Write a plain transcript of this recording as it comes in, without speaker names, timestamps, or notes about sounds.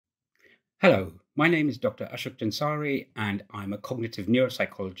Hello, my name is Dr. Ashok Jansari, and I'm a cognitive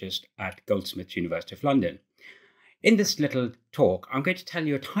neuropsychologist at Goldsmiths University of London. In this little talk, I'm going to tell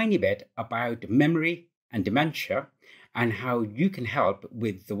you a tiny bit about memory and dementia and how you can help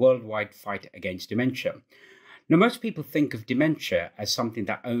with the worldwide fight against dementia. Now, most people think of dementia as something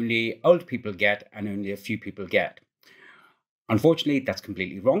that only old people get and only a few people get. Unfortunately, that's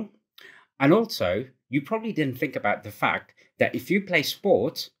completely wrong. And also, you probably didn't think about the fact that if you play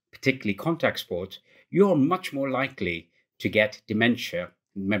sports, particularly contact sports, you're much more likely to get dementia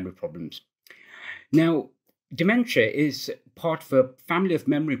and memory problems. Now, dementia is part of a family of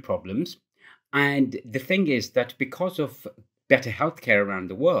memory problems. And the thing is that because of better healthcare around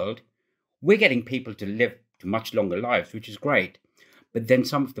the world, we're getting people to live to much longer lives, which is great. But then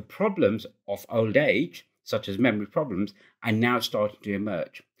some of the problems of old age, such as memory problems, are now starting to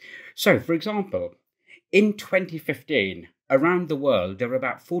emerge. So, for example, in 2015, around the world, there were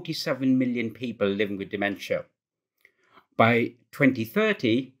about 47 million people living with dementia. By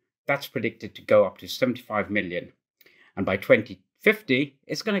 2030, that's predicted to go up to 75 million. And by 2050,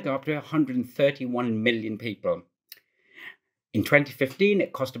 it's going to go up to 131 million people. In 2015,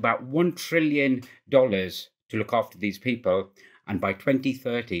 it cost about $1 trillion to look after these people. And by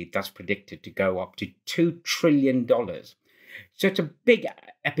 2030, that's predicted to go up to $2 trillion. So it's a big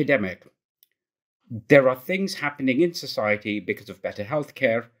epidemic. There are things happening in society because of better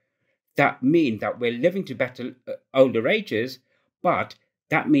healthcare that mean that we're living to better older ages, but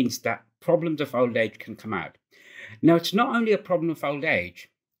that means that problems of old age can come out. Now, it's not only a problem of old age.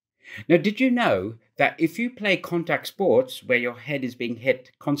 Now, did you know that if you play contact sports where your head is being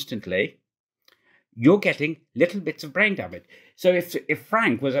hit constantly, you're getting little bits of brain damage? So if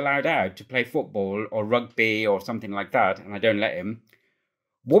Frank was allowed out to play football or rugby or something like that, and I don't let him,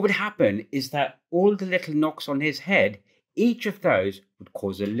 what would happen is that all the little knocks on his head, each of those would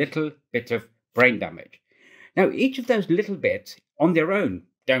cause a little bit of brain damage. Now, each of those little bits on their own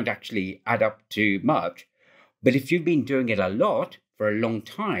don't actually add up to much. But if you've been doing it a lot for a long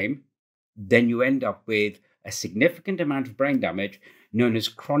time, then you end up with a significant amount of brain damage known as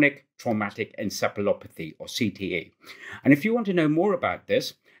chronic traumatic encephalopathy, or CTE. And if you want to know more about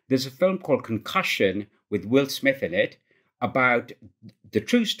this, there's a film called Concussion with Will Smith in it about the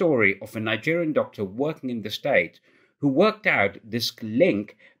true story of a Nigerian doctor working in the States who worked out this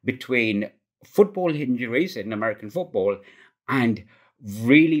link between football injuries in American football and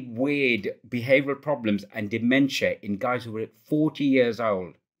really weird behavioral problems and dementia in guys who were 40 years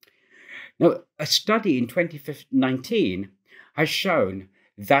old. Now, a study in 2019 has shown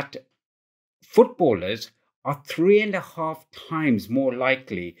that footballers are 3.5 times more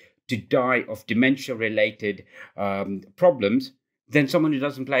likely to die of dementia-related problems than someone who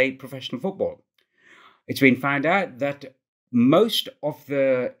doesn't play professional football. It's been found out that most of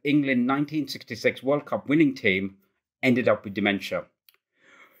the England 1966 World Cup winning team ended up with dementia.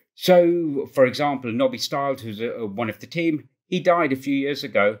 So, for example, Nobby Stiles, who's one of the team, he died a few years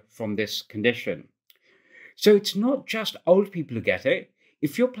ago from this condition. So it's not just old people who get it.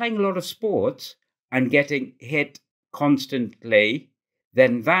 If you're playing a lot of sports and getting hit constantly,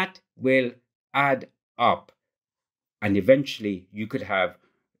 then that will add up. And eventually you could have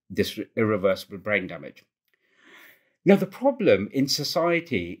this irreversible brain damage. Now, the problem in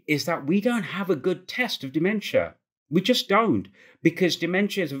society is that we don't have a good test of dementia. We just don't, because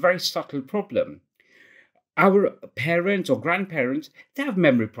dementia is a very subtle problem. Our parents or grandparents, they have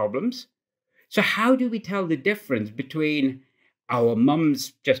memory problems. So how do we tell the difference between our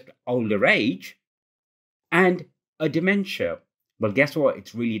mum's just older age and a dementia? Well, guess what?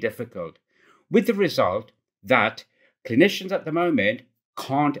 It's really difficult. With the result that clinicians at the moment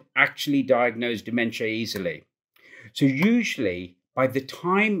can't actually diagnose dementia easily. So usually by the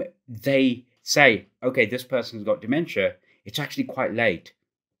time they say, okay, this person's got dementia, it's actually quite late.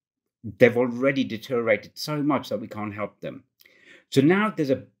 They've already deteriorated so much that we can't help them. So now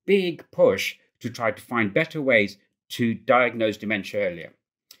there's a big push to try to find better ways to diagnose dementia earlier.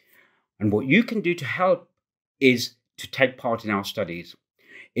 And what you can do to help is to take part in our studies.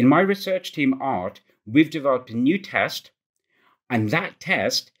 In my research team, ART, we've developed a new test, and that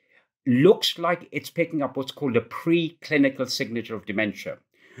test looks like it's picking up what's called a preclinical signature of dementia.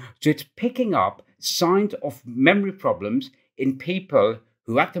 So it's picking up signs of memory problems in people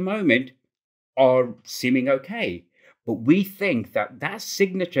who at the moment are seeming okay. But we think that that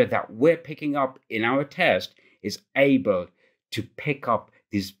signature that we're picking up in our test is able to pick up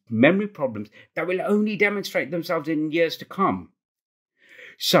these memory problems that will only demonstrate themselves in years to come.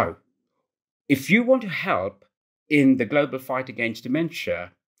 So, if you want to help in the global fight against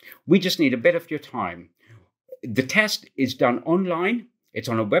dementia, we just need a bit of your time. The test is done online. It's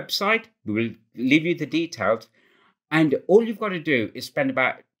on a website. We will leave you the details. And all you've got to do is spend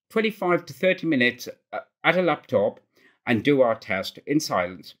about 25 to 30 minutes at a laptop and do our test in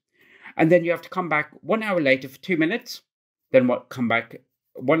silence. And then you have to come back 1 hour later for 2 minutes, then come back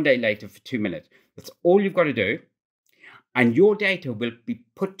 1 day later for 2 minutes. That's all you've got to do. And your data will be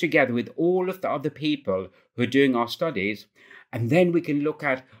put together with all of the other people who are doing our studies. And then we can look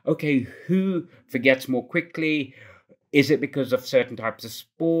at, okay, who forgets more quickly? Is it because of certain types of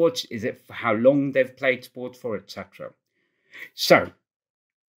sports? Is it for how long they've played sports for, etc.? So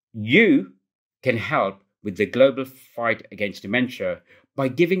you can help with the global fight against dementia by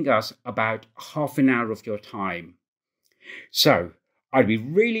giving us about half an hour of your time. So I'd be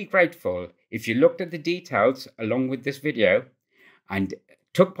really grateful if you looked at the details along with this video and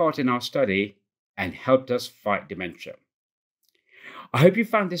took part in our study and helped us fight dementia. I hope you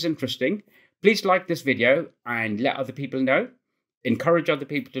found this interesting. Please like this video and let other people know. Encourage other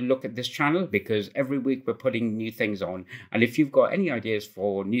people to look at this channel because every week we're putting new things on. And if you've got any ideas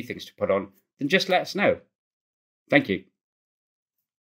for new things to put on, then just let us know. Thank you.